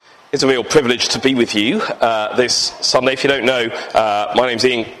It's a real privilege to be with you this Sunday. If you don't know, my name's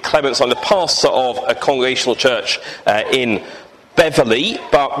Ian Clements. I'm the pastor of a congregational church in Beverley,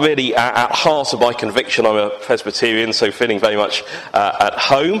 but really at heart of my conviction, I'm a Presbyterian, so feeling very much at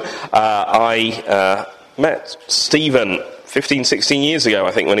home. I met Stephen 15, 16 years ago,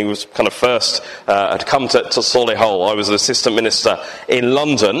 I think, when he was kind of first had come to Solihull. I was an assistant minister in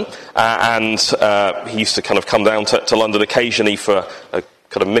London, and he used to kind of come down to London occasionally for a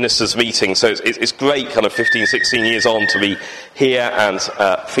kind of ministers' meeting. So it's great kind of 15, 16 years on to be here and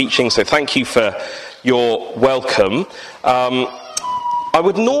preaching. So thank you for your welcome. I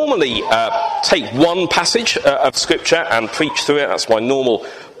would normally take one passage of Scripture and preach through it. That's my normal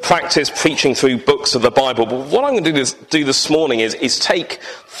practice, preaching through books of the Bible. But what I'm going to do this morning is take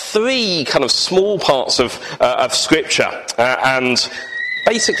three kind of small parts of Scripture and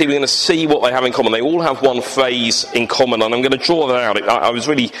basically we're going to see what they have in common. They all have one phrase in common, and I'm going to draw that out. I was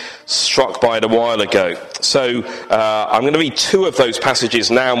really struck by it a while ago. So I'm going to read two of those passages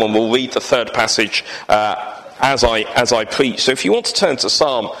now, and we'll read the third passage as I preach. So if you want to turn to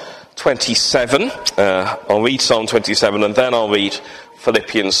Psalm 27, I'll read Psalm 27, and then I'll read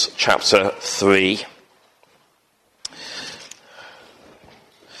Philippians chapter 3.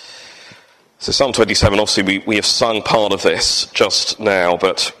 So Psalm 27, obviously we have sung part of this just now,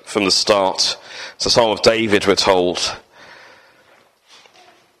 but from the start, it's a Psalm of David, we're told.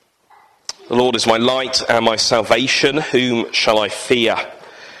 The Lord is my light and my salvation, whom shall I fear?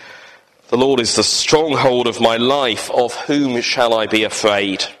 The Lord is the stronghold of my life, of whom shall I be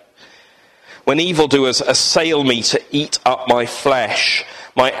afraid? When evildoers assail me to eat up my flesh,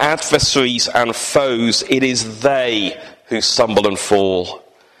 my adversaries and foes, it is they who stumble and fall.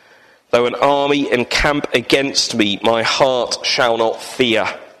 Though an army encamp against me, my heart shall not fear.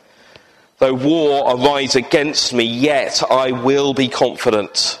 Though war arise against me, yet I will be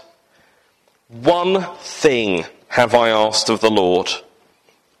confident. One thing have I asked of the Lord,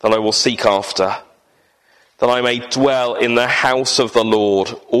 that I will seek after, that I may dwell in the house of the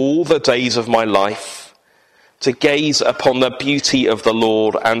Lord all the days of my life, to gaze upon the beauty of the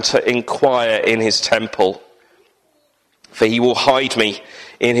Lord and to inquire in his temple. For he will hide me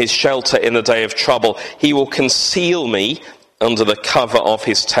in his shelter in the day of trouble. He will conceal me under the cover of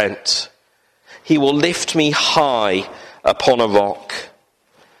his tent. He will lift me high upon a rock.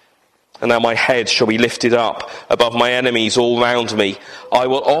 And now my head shall be lifted up above my enemies all round me. I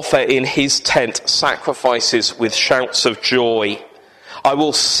will offer in his tent sacrifices with shouts of joy. I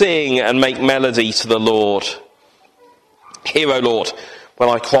will sing and make melody to the Lord. Hear, O Lord, when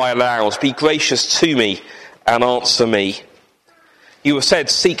I cry aloud. Be gracious to me and answer me. You have said,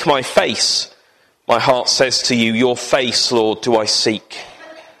 seek my face. My heart says to you, your face, Lord, do I seek.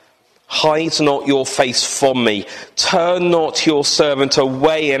 Hide not your face from me. Turn not your servant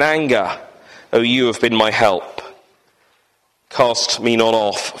away in anger. O you have been my help. Cast me not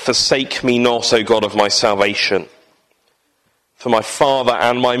off. Forsake me not, O God of my salvation. For my father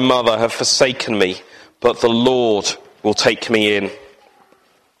and my mother have forsaken me, but the Lord will take me in.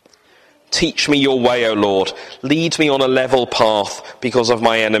 Teach me your way, O Lord. Lead me on a level path because of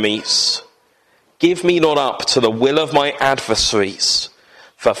my enemies. Give me not up to the will of my adversaries,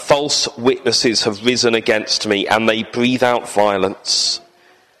 for false witnesses have risen against me, and they breathe out violence.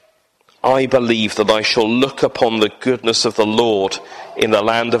 I believe that I shall look upon the goodness of the Lord in the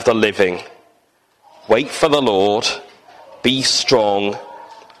land of the living. Wait for the Lord. Be strong.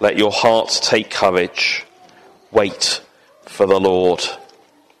 Let your heart take courage. Wait for the Lord.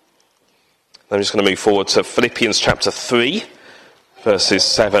 I'm just going to move forward to Philippians chapter 3, verses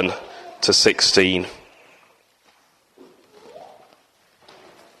 7 to 16.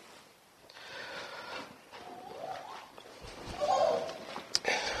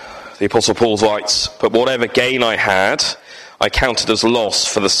 The Apostle Paul writes, but whatever gain I had, I counted as loss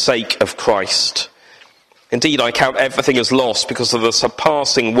for the sake of Christ. Indeed, I count everything as loss because of the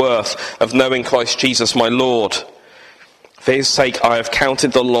surpassing worth of knowing Christ Jesus my Lord. For his sake I have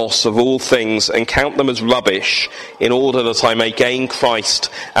counted the loss of all things and count them as rubbish, in order that I may gain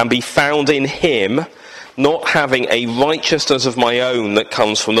Christ and be found in him, not having a righteousness of my own that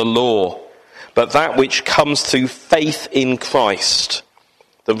comes from the law, but that which comes through faith in Christ,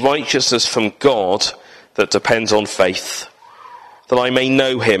 the righteousness from God that depends on faith, that I may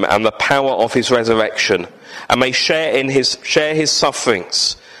know him and the power of his resurrection, and may share his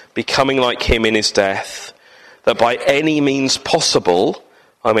sufferings, becoming like him in his death, that by any means possible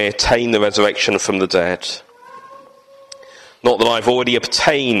I may attain the resurrection from the dead. Not that I've already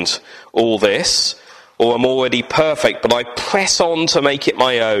obtained all this, or am already perfect, but I press on to make it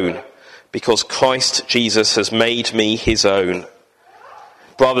my own, because Christ Jesus has made me his own.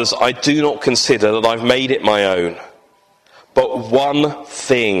 Brothers, I do not consider that I've made it my own, but one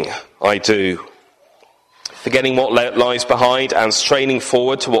thing I do. Forgetting what lies behind and straining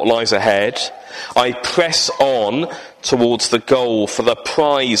forward to what lies ahead, I press on towards the goal for the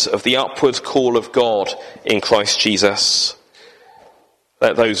prize of the upward call of God in Christ Jesus.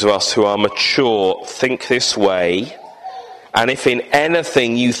 Let those of us who are mature think this way, and if in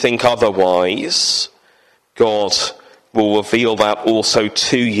anything you think otherwise, God will reveal that also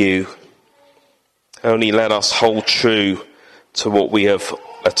to you. Only let us hold true to what we have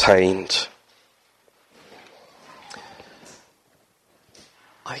attained.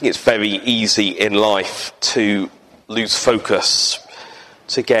 I think it's very easy in life to lose focus,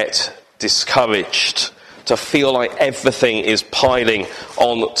 to get discouraged, to feel like everything is piling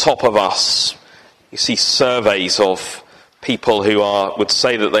on top of us. You see surveys of people who would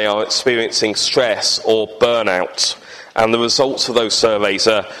say that they are experiencing stress or burnout, and the results of those surveys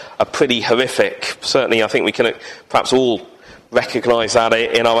are pretty horrific. Certainly, I think we can perhaps all recognise that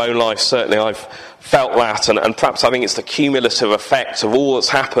in our own life. Certainly, I've felt that, and perhaps I think it's the cumulative effect of all that's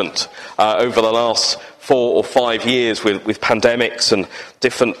happened over the last 4 or 5 years with pandemics and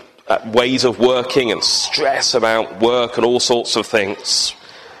different ways of working and stress about work and all sorts of things.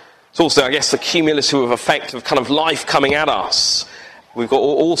 It's also, I guess, the cumulative effect of kind of life coming at us. We've got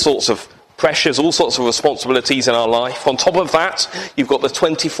all sorts of pressures, all sorts of responsibilities in our life. On top of that, you've got the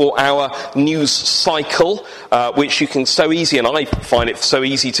 24-hour news cycle, which you can so easy, and I find it so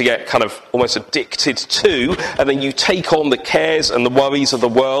easy to get kind of almost addicted to, and then you take on the cares and the worries of the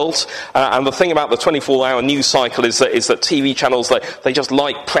world. And the thing about the 24-hour news cycle is that TV channels, they just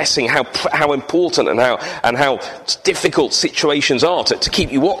like pressing how important and how difficult situations are to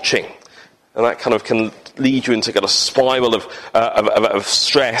keep you watching. And that kind of can lead you into a spiral of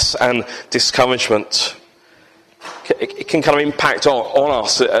stress and discouragement. It can kind of impact on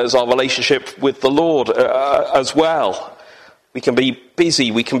us as our relationship with the Lord as well. We can be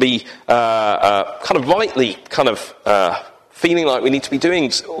busy. We can be kind of rightly kind of feeling like we need to be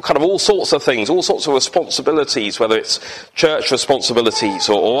doing kind of all sorts of things, all sorts of responsibilities, whether it's church responsibilities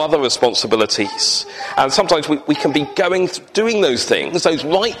or other responsibilities. And sometimes we can be doing those things, those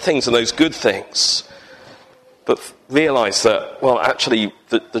right things and those good things, but realise that, well, actually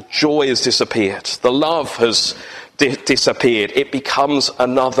the joy has disappeared. The love has disappeared. It becomes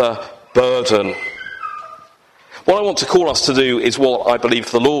another burden. What I want to call us to do is what I believe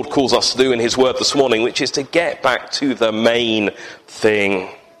the Lord calls us to do in his word this morning, which is to get back to the main thing.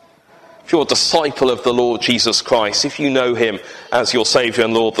 If you're a disciple of the Lord Jesus Christ, if you know him as your Saviour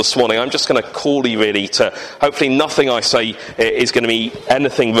and Lord this morning, I'm just going to call you really to, hopefully nothing I say is going to be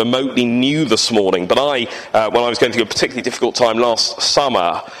anything remotely new this morning. But when I was going through a particularly difficult time last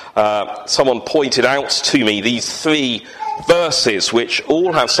summer, someone pointed out to me these 3 verses which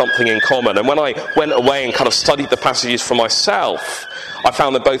all have something in common. And when I went away and kind of studied the passages for myself, I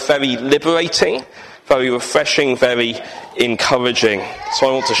found them both very liberating, very refreshing, very encouraging. So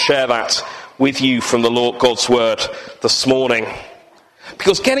I want to share that with you from the Lord God's word this morning.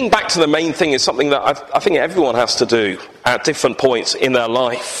 Because getting back to the main thing is something that I think everyone has to do at different points in their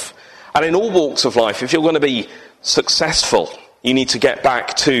life. And in all walks of life, if you're going to be successful, you need to get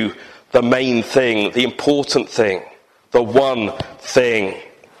back to the main thing, the important thing. The one thing.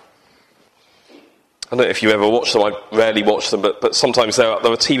 I don't know if you ever watch them. I rarely watch them, but sometimes there are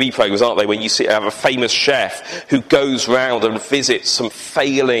TV programs, aren't they, where you have a famous chef who goes round and visits some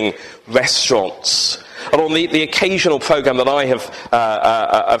failing restaurants. And on the occasional program that I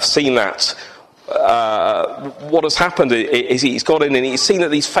have seen that, what has happened is he's got in and he's seen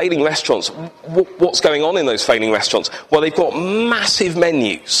that these failing restaurants, what's going on in those failing restaurants? Well, they've got massive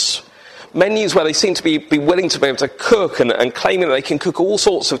menus where they seem to be willing to be able to cook and claiming that they can cook all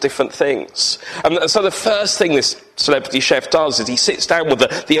sorts of different things. And so the first thing this celebrity chef does is he sits down with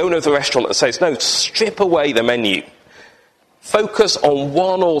the owner of the restaurant and says, no, strip away the menu. Focus on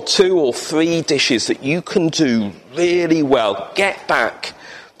 1 or 2 or 3 dishes that you can do really well. Get back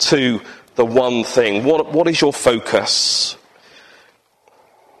to the one thing. What is your focus?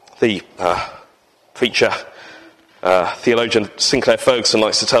 The preacher, theologian Sinclair Ferguson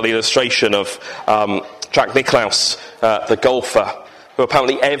likes to tell the illustration of Jack Nicklaus, the golfer, who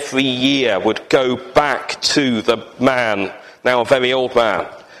apparently every year would go back to the man, now a very old man,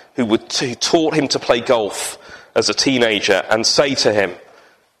 who taught him to play golf as a teenager and say to him,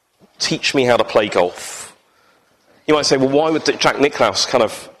 teach me how to play golf. You might say, well, why would Jack Nicklaus, kind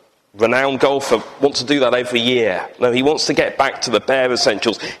of renowned golfer, want to do that every year? No, he wants to get back to the bare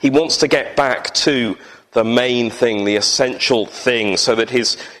essentials. He wants to get back to the main thing, the essential thing, so that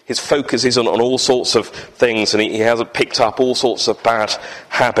his focus isn't on all sorts of things and he hasn't picked up all sorts of bad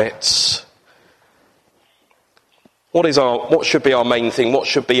habits. What should be our main thing? What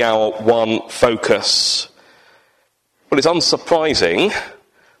should be our one focus? Well, it's unsurprising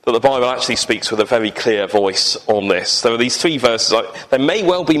that the Bible actually speaks with a very clear voice on this. There are these 3 verses. There may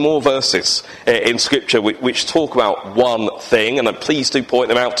well be more verses in Scripture which talk about one thing, and please do point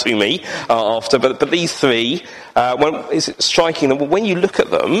them out to me after. But these 3, it's striking that when you look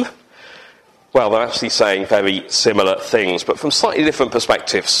at them, well, they're actually saying very similar things, but from slightly different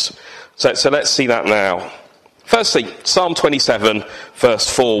perspectives. So let's see that now. Firstly, Psalm 27, verse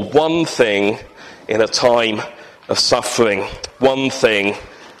 4, one thing in a time of suffering. One thing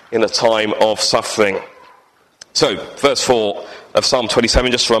in a time of suffering. So, verse 4 of Psalm 27,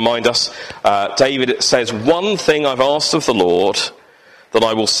 just to remind us, David says, one thing I've asked of the Lord that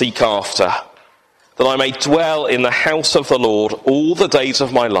I will seek after, that I may dwell in the house of the Lord all the days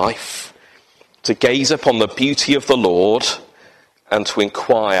of my life, to gaze upon the beauty of the Lord and to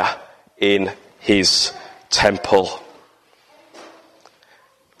inquire in his temple.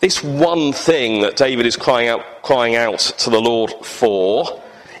 This one thing that David is crying out to the Lord for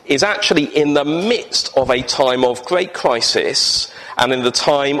is actually in the midst of a time of great crisis and in the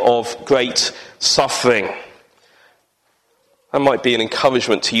time of great suffering. That might be an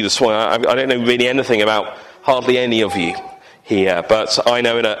encouragement to you this morning. I don't know really anything about hardly any of you here, but I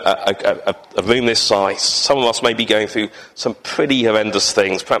know in a room this size, some of us may be going through some pretty horrendous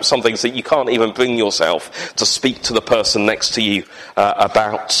things, perhaps some things that you can't even bring yourself to speak to the person next to you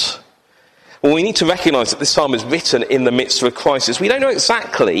about. Well, we need to recognise that this psalm is written in the midst of a crisis. We don't know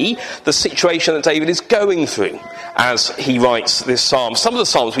exactly the situation that David is going through as he writes this psalm. Some of the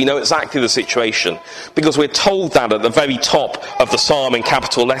psalms we know exactly the situation because we're told that at the very top of the psalm in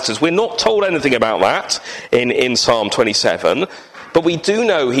capital letters. We're not told anything about that in Psalm 27, but we do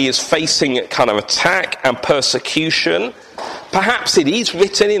know he is facing kind of attack and persecution. Perhaps it is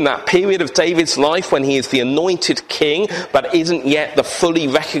written in that period of David's life when he is the anointed king, but isn't yet the fully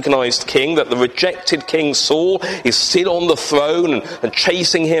recognised king, that the rejected king Saul is still on the throne and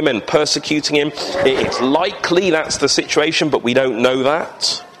chasing him and persecuting him. It's likely that's the situation, but we don't know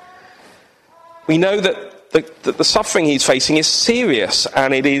that. We know that the suffering he's facing is serious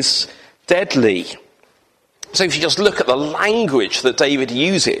and it is deadly. So if you just look at the language that David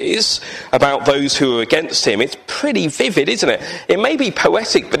uses about those who are against him, it's pretty vivid, isn't it? It may be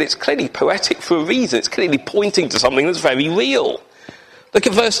poetic, but it's clearly poetic for a reason. It's clearly pointing to something that's very real. Look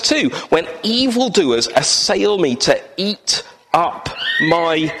at verse 2. When evildoers assail me to eat up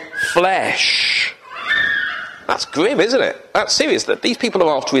my flesh. That's grim, isn't it? That's serious. That these people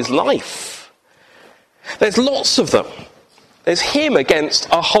are after his life. There's lots of them. There's him against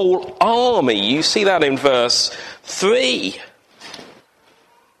a whole army. You see that in verse 3.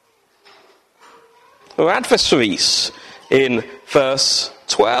 There are adversaries in verse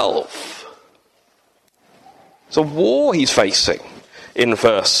 12. It's a war he's facing in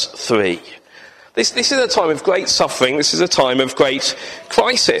verse 3. This is a time of great suffering. This is a time of great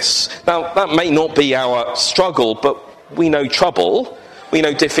crisis. Now, that may not be our struggle, but we know trouble. We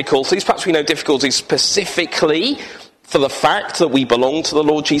know difficulties. Perhaps we know difficulties specifically for the fact that we belong to the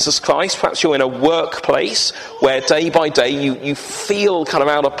Lord Jesus Christ. Perhaps you're in a workplace where day by day you feel kind of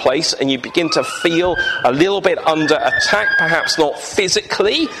out of place and you begin to feel a little bit under attack, perhaps not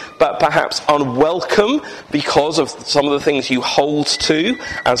physically, but perhaps unwelcome because of some of the things you hold to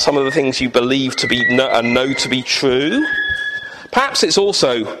and some of the things you believe to be and know to be true. Perhaps it's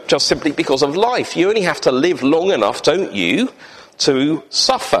also just simply because of life. You only have to live long enough, don't you, to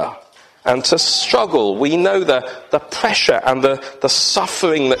suffer and to struggle. We know the pressure and the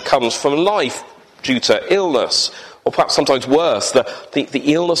suffering that comes from life due to illness, or perhaps sometimes worse, the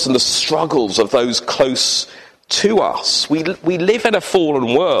illness and the struggles of those close to us. We live in a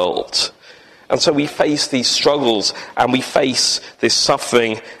fallen world, and so we face these struggles and we face this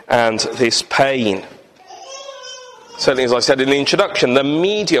suffering and this pain. Certainly, as I said in the introduction, the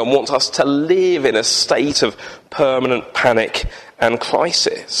media wants us to live in a state of permanent panic and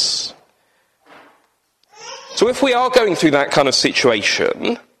crisis. So if we are going through that kind of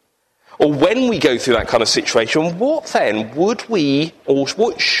situation, or when we go through that kind of situation, what then would we, or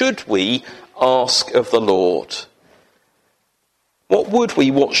what should we ask of the Lord?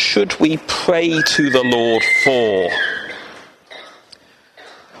 What should we pray to the Lord for?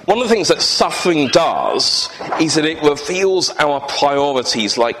 One of the things that suffering does is that it reveals our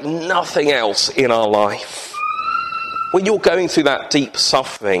priorities like nothing else in our life. When you're going through that deep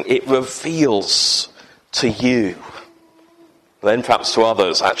suffering, it reveals to you, then perhaps to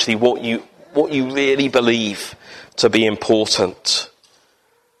others, actually what what you really believe to be important.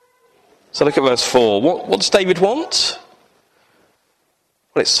 So look at verse 4. What does David want?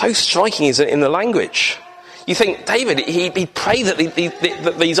 Well, it's so striking, isn't it, in the language. You think, David, he prayed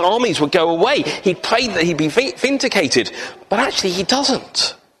that these armies would go away. He prayed that he'd be vindicated. But actually, he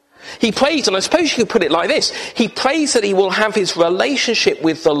doesn't. He prays, and I suppose you could put it like this. He prays that he will have his relationship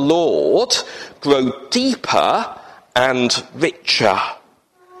with the Lord grow deeper and richer.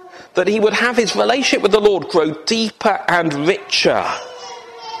 That he would have his relationship with the Lord grow deeper and richer.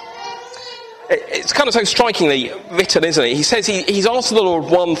 It's kind of so strikingly written, isn't it? He says he's asked the Lord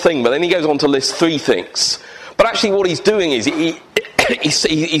one thing, but then he goes on to list three things. But actually what he's doing is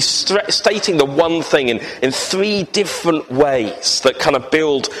he's stating the one thing in three different ways that kind of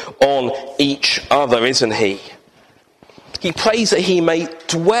build on each other, isn't he? He prays that he may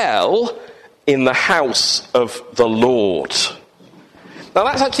dwell in the house of the Lord. Now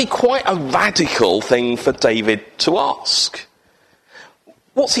that's actually quite a radical thing for David to ask.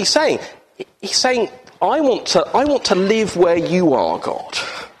 What's he saying? He's saying, I want to live where you are, God.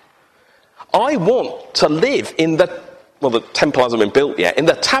 I want to live in the temple hasn't been built yet, in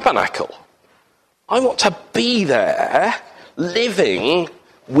the tabernacle. I want to be there, living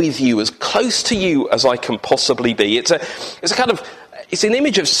with you, as close to you as I can possibly be. It's an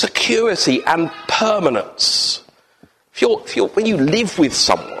image of security and permanence. When you live with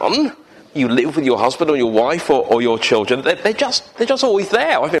someone, you live with your husband or your wife or your children, they're just always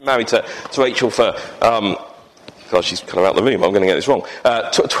there. I've been married to Rachel for, God, she's kind of out of the room, I'm going to get this wrong,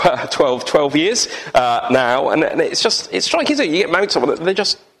 12 years now, and it's striking, isn't it? You get married to someone, they're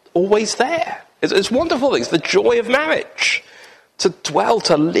just always there. It's wonderful. It's the joy of marriage, to dwell,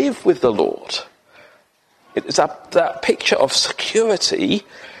 to live with the Lord. It's that picture of security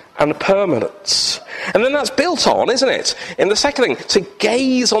and permanence. And then that's built on, isn't it? In the second thing, to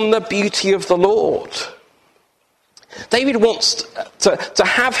gaze on the beauty of the Lord. David wants to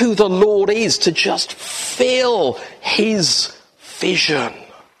have who the Lord is, to just feel his vision.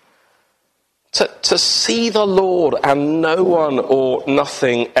 To see the Lord and no one or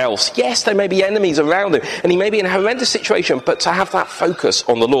nothing else. Yes, there may be enemies around him, and he may be in a horrendous situation, but to have that focus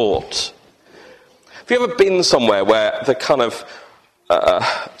on the Lord. Have you ever been somewhere where the kind of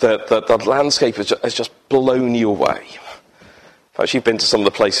the landscape has just blown you away? Perhaps you've been to some of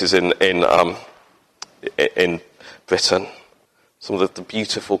the places in Britain, some of the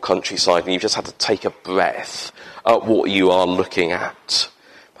beautiful countryside, and you've just had to take a breath at what you are looking at.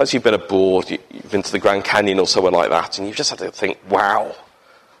 Perhaps you've been abroad, you've been to the Grand Canyon or somewhere like that, and you've just had to think, wow,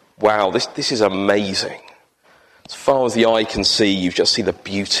 this is amazing. As far as the eye can see, you just see the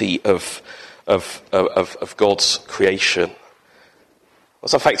beauty of God's creation.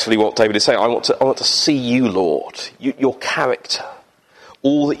 That's effectively what David is saying. I want to see you, Lord, your character,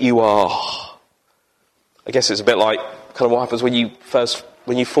 all that you are. I guess it's a bit like kind of what happens when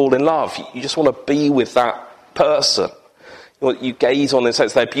you fall in love. You just want to be with that person. You gaze on in a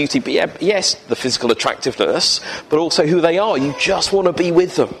sense their beauty, but yes, the physical attractiveness, but also who they are. You just want to be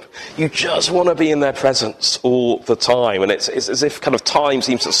with them. You just want to be in their presence all the time. And it's as if kind of time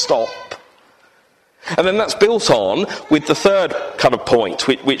seems to stop. And then that's built on with the third kind of point,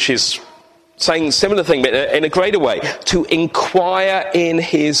 which is saying a similar thing, but in a greater way, to inquire in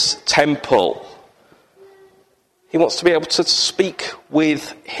his temple. He wants to be able to speak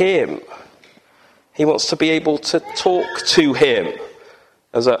with him. He wants to be able to talk to him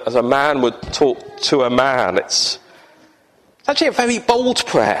as a man would talk to a man. It's actually a very bold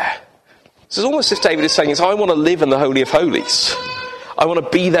prayer. It's almost as if David is saying, I want to live in the Holy of Holies. I want to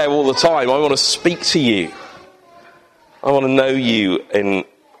be there all the time. I want to speak to you. I want to know you in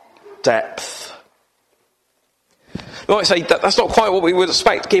depth. You might say that's not quite what we would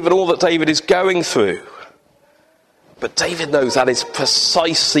expect given all that David is going through. But David knows that is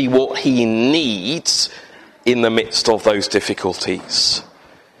precisely what he needs in the midst of those difficulties.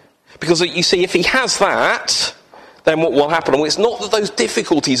 Because you see, if he has that, then what will happen? Well, it's not that those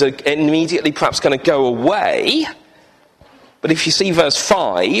difficulties are immediately perhaps going to go away. But if you see verse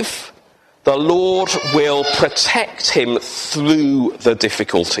 5, the Lord will protect him through the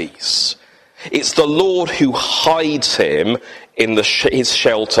difficulties. It's the Lord who hides him in his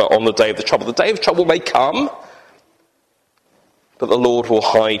shelter on the day of the trouble. The day of trouble may come, but the Lord will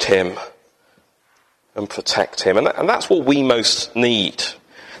hide him and protect him. And that's what we most need.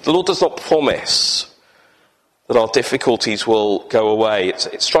 The Lord does not promise that our difficulties will go away.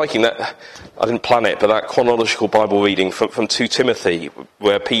 It's striking that, I didn't plan it, but that chronological Bible reading from 2 Timothy,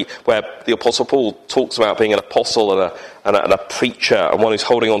 where the Apostle Paul talks about being an apostle and a preacher and one who's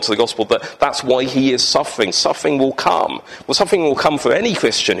holding on to the gospel, that's why he is suffering. Suffering will come. Well, suffering will come for any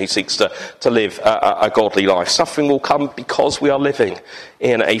Christian who seeks to live a godly life. Suffering will come because we are living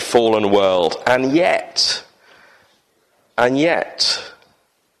in a fallen world. And yet, the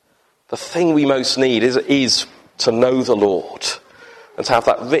thing we most need is to know the Lord and to have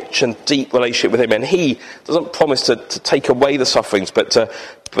that rich and deep relationship with him. And he doesn't promise to take away the sufferings, but to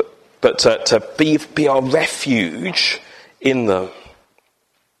be our refuge in them.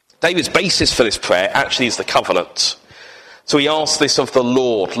 David's basis for this prayer actually is the covenant. So he asks this of the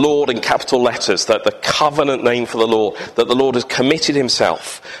Lord in capital letters, that the covenant name for the Lord, that the Lord has committed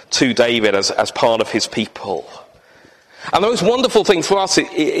himself to David as part of his people. And the most wonderful thing for us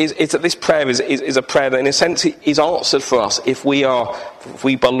is that this prayer is a prayer that in a sense is answered for us if we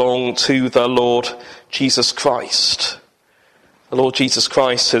belong to the Lord Jesus Christ. The Lord Jesus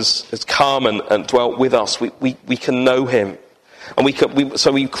Christ has come and dwelt with us. We can know him. And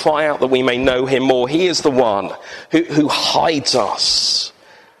so we cry out that we may know him more. He is the one who hides us.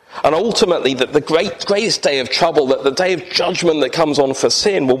 And ultimately, the greatest day of trouble, the day of judgment that comes on for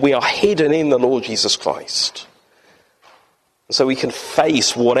sin, well, we are hidden in the Lord Jesus Christ. So we can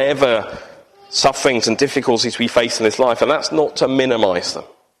face whatever sufferings and difficulties we face in this life, and that's not to minimize them.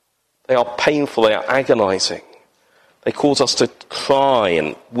 They are painful, they are agonizing. They cause us to cry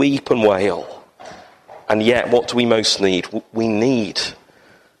and weep and wail. And yet, what do we most need? We need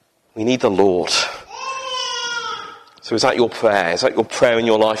the Lord. So is that your prayer? Is that your prayer in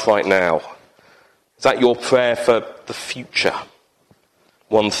your life right now? Is that your prayer for the future?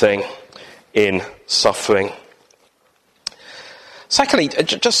 One thing in suffering. Secondly,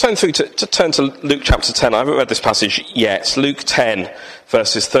 just turn to Luke chapter 10. I haven't read this passage yet. Luke 10,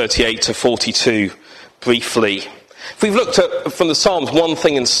 verses 38 to 42, briefly. If we've looked at, from the Psalms, one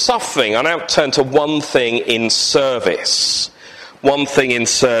thing in suffering, I now turn to one thing in service. One thing in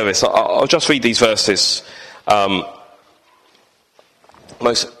service. I'll just read these verses.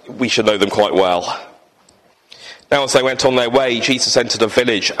 We should know them quite well. Now as they went on their way, Jesus entered a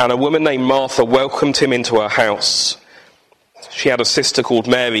village, and a woman named Martha welcomed him into her house. She had a sister called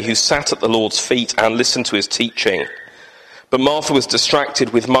Mary who sat at the Lord's feet and listened to his teaching. But Martha was distracted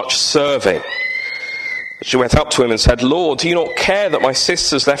with much serving. She went up to him and said, "Lord, do you not care that my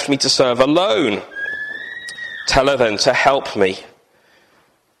sister's left me to serve alone? Tell her then to help me."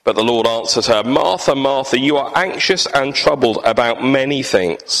 But the Lord answered her, "Martha, Martha, you are anxious and troubled about many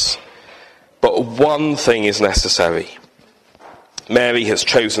things, but one thing is necessary. Mary has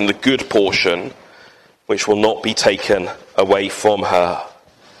chosen the good portion, which will not be taken away from her."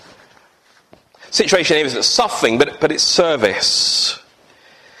 Situation here isn't suffering, but it's service.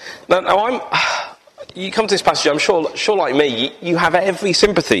 Now you come to this passage, I'm sure like me, you have every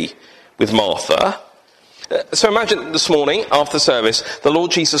sympathy with Martha. So imagine this morning, after service, the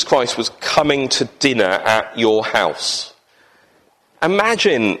Lord Jesus Christ was coming to dinner at your house.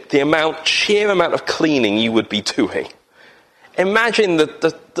 Imagine the sheer amount of cleaning you would be doing. Imagine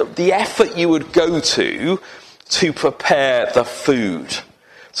the effort you would go to prepare the food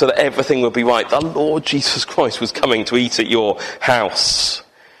so that everything would be right. The Lord Jesus Christ was coming to eat at your house.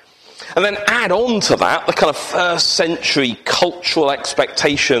 And then add on to that the kind of first century cultural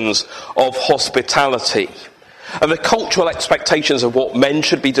expectations of hospitality, and the cultural expectations of what men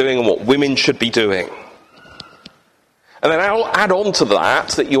should be doing and what women should be doing. And then add on to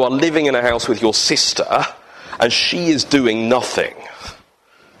that you are living in a house with your sister and she is doing nothing.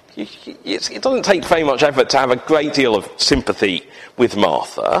 It doesn't take very much effort to have a great deal of sympathy with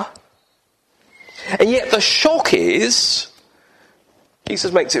Martha. And yet the shock is,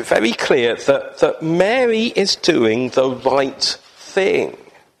 Jesus makes it very clear that Mary is doing the right thing.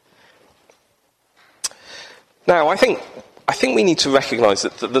 Now, I think we need to recognise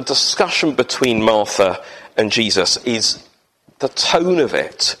that the discussion between Martha and Jesus is, the tone of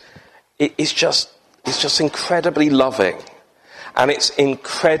it is just incredibly loving, and it's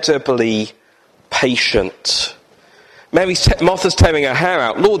incredibly patient. Martha's tearing her hair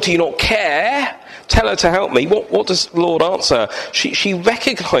out. "Lord, do you not care? Tell her to help me." What does the Lord answer? She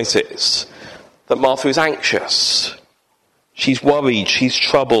recognises that Martha is anxious. She's worried, she's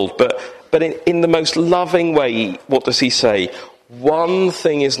troubled, but in the most loving way, what does he say? One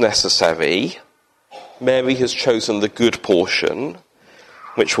thing is necessary. Mary has chosen the good portion,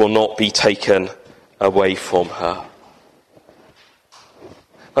 which will not be taken away from her.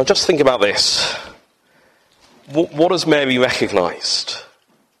 Now just think about this. What has Mary recognised?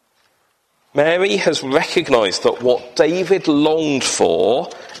 Mary has recognised that what David longed for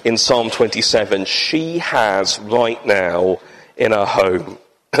in Psalm 27, she has right now in her home.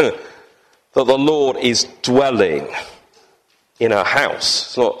 That the Lord is dwelling in her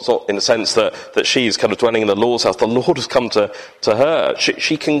house. It's not in the sense that she is kind of dwelling in the Lord's house. The Lord has come to her.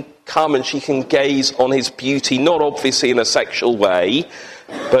 She can come and she can gaze on his beauty, not obviously in a sexual way,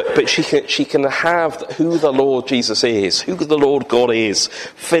 but she can have who the Lord Jesus is, who the Lord God is,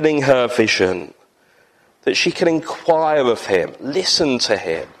 filling her vision. That she can inquire of him, listen to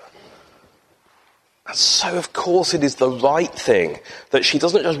him. And so, of course, it is the right thing that she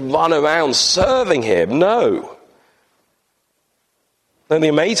doesn't just run around serving him. No. Then the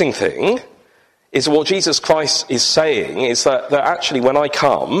amazing thing is what Jesus Christ is saying is that actually when I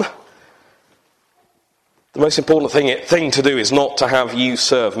come, the most important thing to do is not to have you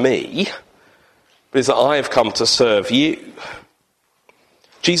serve me, but is that I have come to serve you.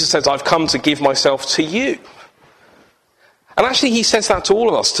 Jesus says, I've come to give myself to you. And actually he says that to all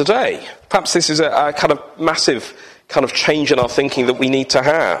of us today. Perhaps this is a kind of massive kind of change in our thinking that we need to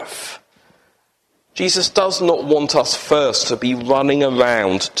have. Jesus does not want us first to be running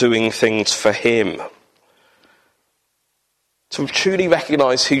around doing things for him. To truly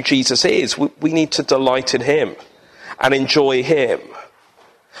recognise who Jesus is, we need to delight in him and enjoy him.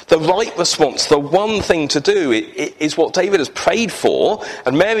 The right response, the one thing to do, is what David has prayed for,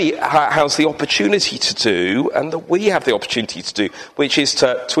 and Mary has the opportunity to do, and that we have the opportunity to do, which is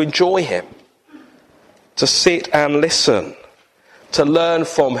to enjoy him, to sit and listen, to learn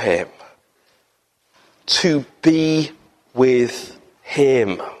from him, to be with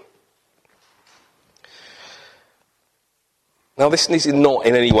him. Now, this is not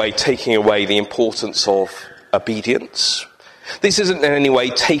in any way taking away the importance of obedience. This isn't in any way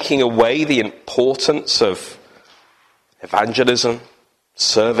taking away the importance of evangelism,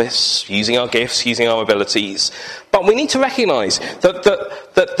 service, using our gifts, using our abilities. But we need to recognise that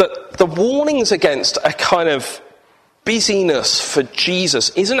the warnings against a kind of busyness for Jesus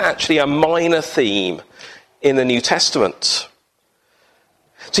isn't actually a minor theme in the New Testament.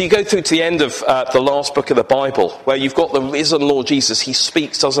 So you go through to the end of the last book of the Bible, where you've got the risen Lord Jesus. He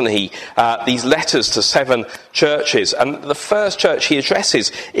speaks, doesn't he, these letters to 7 churches. And the first church he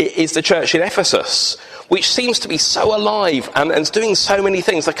addresses is the church in Ephesus, which seems to be so alive and is doing so many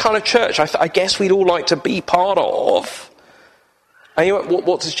things. The kind of church I guess we'd all like to be part of. And you know,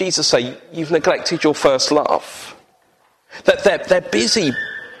 what does Jesus say? You've neglected your first love. That they're busy,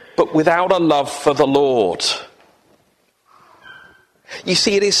 but without a love for the Lord. You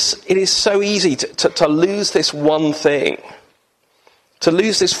see, it is so easy to lose this one thing, to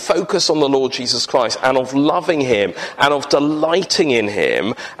lose this focus on the Lord Jesus Christ and of loving him and of delighting in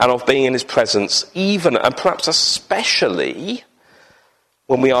him and of being in his presence, even and perhaps especially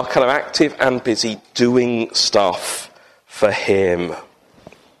when we are kind of active and busy doing stuff for him.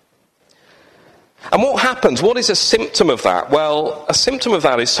 And what happens? What is a symptom of that? Well, a symptom of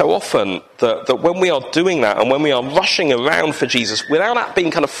that is so often that when we are doing that and when we are rushing around for Jesus, without that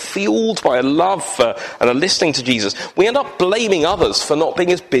being kind of fueled by a love for and a listening to Jesus, we end up blaming others for not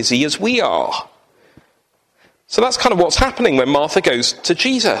being as busy as we are. So that's kind of what's happening when Martha goes to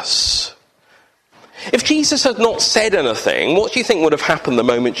Jesus. If Jesus had not said anything, what do you think would have happened the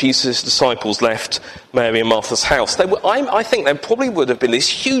moment Jesus' disciples left Mary and Martha's house? I think there probably would have been this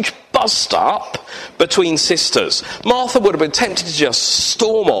huge bust-up between sisters. Martha would have been tempted to just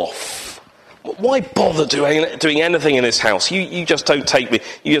storm off. Why bother doing anything in this house? You just don't take me.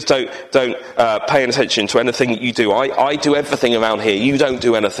 You just don't pay attention to anything that you do. I do everything around here. You don't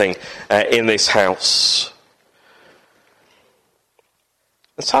do anything in this house.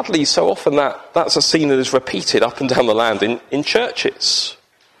 And sadly, so often that's a scene that is repeated up and down the land in churches.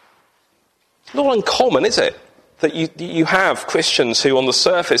 Not uncommon, is it? That you have Christians who on the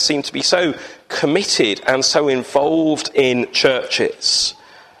surface seem to be so committed and so involved in churches,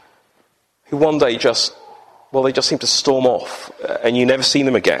 who one day they just seem to storm off and you never see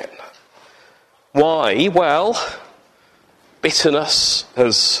them again. Why? Well, bitterness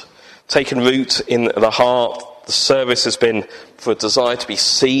has taken root in the heart. The service has been for a desire to be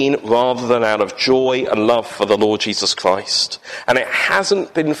seen rather than out of joy and love for the Lord Jesus Christ. And it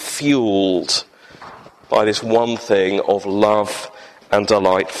hasn't been fueled by this one thing of love and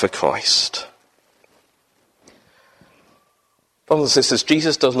delight for Christ. Brothers and sisters,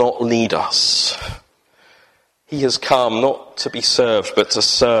 Jesus does not lead us. He has come not to be served, but to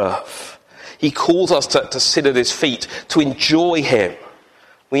serve. He calls us to sit at his feet, to enjoy him.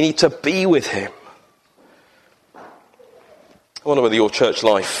 We need to be with him. I wonder whether your church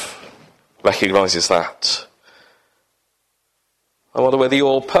life recognises that. I wonder whether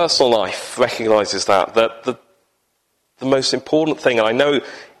your personal life recognises that the most important thing, and I know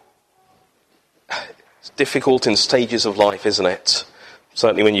it's difficult in stages of life, isn't it?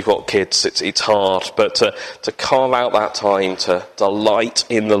 Certainly when you've got kids, it's hard, but to carve out that time to delight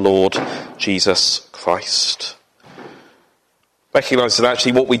in the Lord Jesus Christ. Recognise that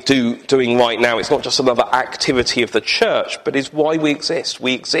actually what we're doing right now, it's not just another activity of the church, but is why we exist.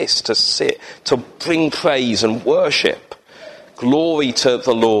 We exist to sit, to bring praise and worship, glory to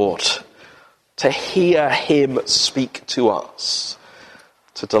the Lord, to hear him speak to us,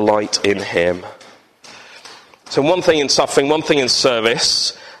 to delight in him. So one thing in suffering, one thing in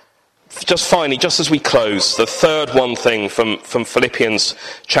service. Just finally, just as we close, the third one thing from Philippians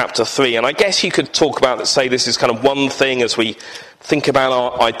chapter 3. And I guess you could talk about, let's say this is kind of one thing as we think about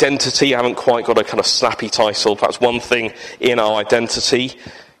our identity. I haven't quite got a kind of snappy title, perhaps one thing in our identity.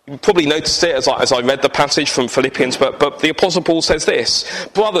 You probably noticed it as I read the passage from Philippians, but the Apostle Paul says this: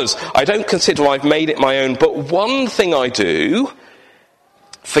 "Brothers, I don't consider I've made it my own, but one thing I do,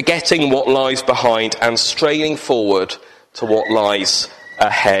 forgetting what lies behind and straining forward to what lies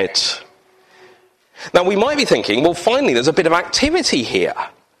ahead." Now we might be thinking, well, finally there's a bit of activity here.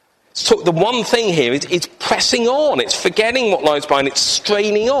 So the one thing here is pressing on, it's forgetting what lies behind, it's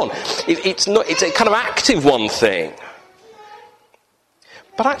straining on. It's a kind of active one thing.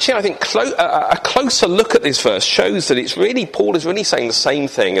 But actually I think a closer look at this verse shows that Paul is really saying the same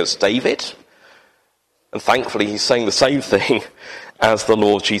thing as David. And thankfully he's saying the same thing as the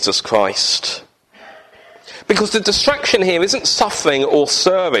Lord Jesus Christ. Because the distraction here isn't suffering or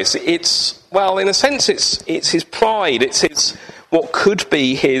service. It's, well, in a sense, it's his pride. It's what could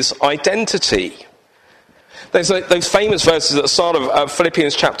be his identity. There's those famous verses at the start of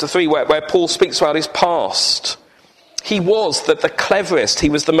Philippians chapter 3 where Paul speaks about his past. He was the cleverest. He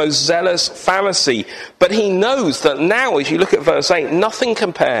was the most zealous Pharisee. But he knows that now, as you look at verse 8, nothing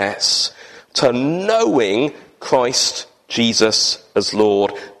compares to knowing Christ Jesus as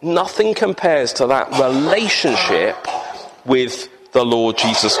Lord. Nothing compares to that relationship with the Lord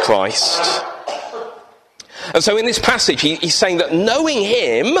Jesus Christ. And so in this passage, he's saying that knowing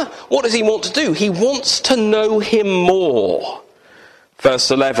him, what does he want to do? He wants to know him more.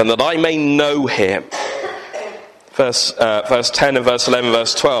 Verse 11, that I may know him. Verse 10 and verse 11,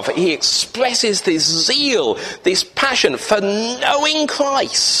 verse 12. He expresses this zeal, this passion for knowing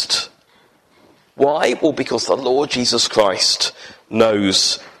Christ. Why? Well, because the Lord Jesus Christ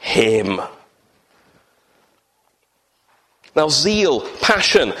knows him. Now, zeal,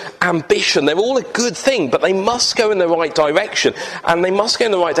 passion, ambition, they're all a good thing, but they must go in the right direction. And they must go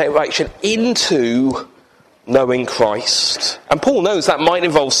in the right direction into knowing Christ. And Paul knows that might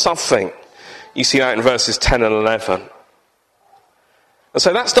involve suffering. You see that in verses 10 and 11. And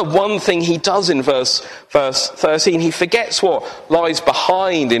so that's the one thing he does in verse 13. He forgets what lies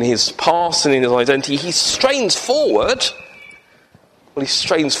behind in his past and in his identity. He strains forward. Well, he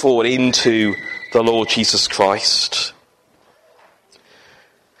strains forward into the Lord Jesus Christ.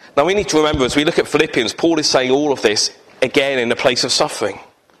 Now we need to remember, as we look at Philippians, Paul is saying all of this again in a place of suffering.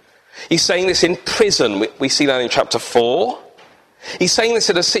 He's saying this in prison. We see that in chapter 4. He's saying this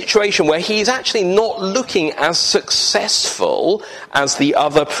in a situation where he's actually not looking as successful as the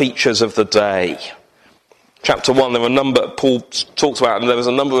other preachers of the day. Chapter 1, Paul talks about, and there was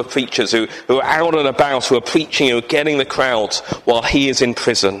a number of preachers who are out and about, who are preaching, who are getting the crowds while he is in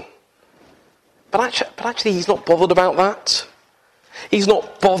prison. But actually he's not bothered about that. He's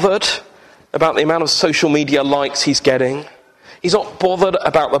not bothered about the amount of social media likes he's getting. He's not bothered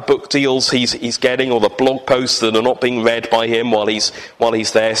about the book deals he's getting or the blog posts that are not being read by him while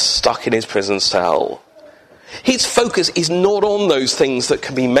he's there stuck in his prison cell. His focus is not on those things that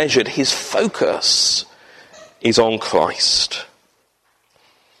can be measured. His focus is on Christ.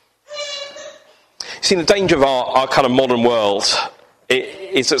 See, the danger of our kind of modern world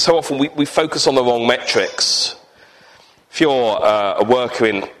is that so often we focus on the wrong metrics. If you're a worker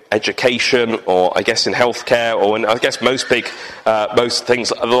in education, or I guess in healthcare, or in, I guess most things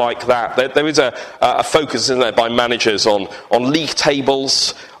like that, there is a focus, isn't there, by managers on league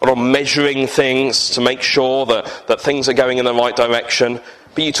tables, or on measuring things to make sure that things are going in the right direction.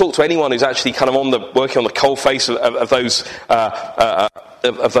 But you talk to anyone who's actually kind of working on the coalface of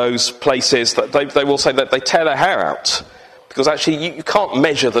those places, that they will say that they tear their hair out. Because actually you can't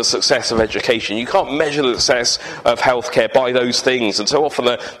measure the success of education. You can't measure the success of healthcare by those things. And so often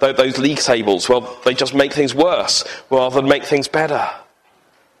those league tables, well, they just make things worse rather than make things better.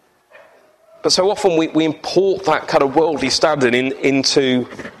 But so often we import that kind of worldly standard into,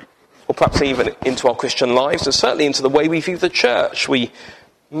 or perhaps even into our Christian lives, and certainly into the way we view the church. We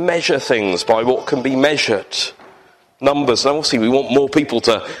measure things by what can be measured. numbers. And obviously we want more people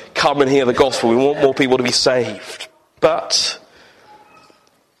to come and hear the gospel. We want more people to be saved. But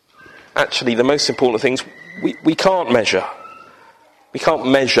actually the most important things we can't measure. We can't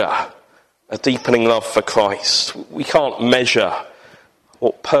measure a deepening love for Christ. We can't measure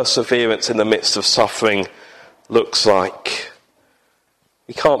what perseverance in the midst of suffering looks like.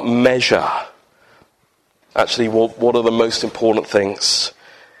 We can't measure actually what are the most important things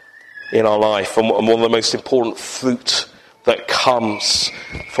in our life and one of the most important fruit that comes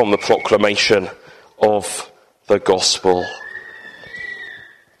from the proclamation of the gospel.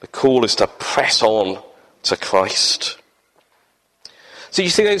 The call is to press on to Christ. So you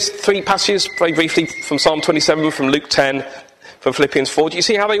see those three passages very briefly from Psalm 27, from Luke 10, from Philippians 4. Do you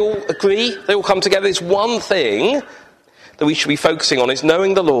see how they all agree? They all come together. There's one thing that we should be focusing on is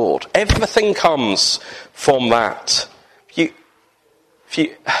knowing the Lord. Everything comes from that. If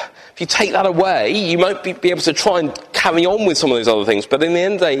you take that away, you might be able to try and carry on with some of those other things, but in the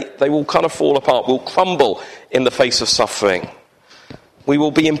end they will kind of fall apart, will crumble in the face of suffering. We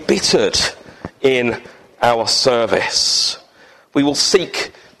will be embittered in our service. We will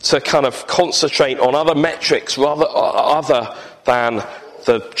seek to kind of concentrate on other metrics other than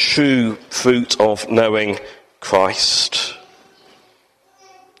the true fruit of knowing Christ.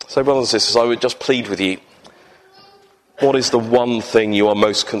 So, brothers and sisters, I would just plead with you, what is the one thing you are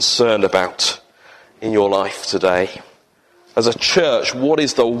most concerned about in your life today? As a church, what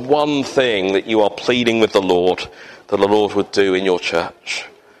is the one thing that you are pleading with the Lord that the Lord would do in your church?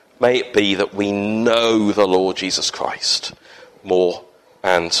 May it be that we know the Lord Jesus Christ more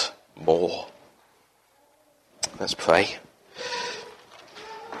and more. Let's pray.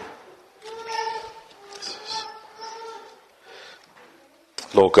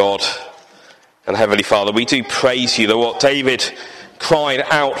 Lord God and Heavenly Father, we do praise you that what David cried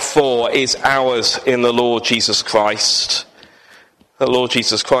out for is ours in the Lord Jesus Christ. The Lord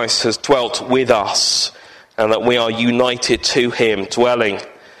Jesus Christ has dwelt with us and that we are united to him, dwelling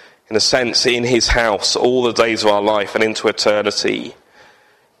in a sense in his house all the days of our life and into eternity.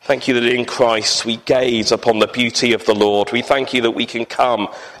 Thank you that in Christ we gaze upon the beauty of the Lord. We thank you that we can come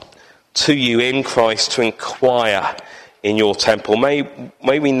to you in Christ to inquire in your temple. May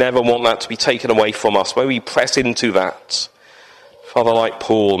we never want that to be taken away from us. May we press into that. Father, like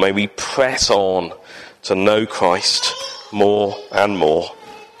Paul, may we press on to know Christ more and more.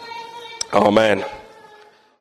 Amen.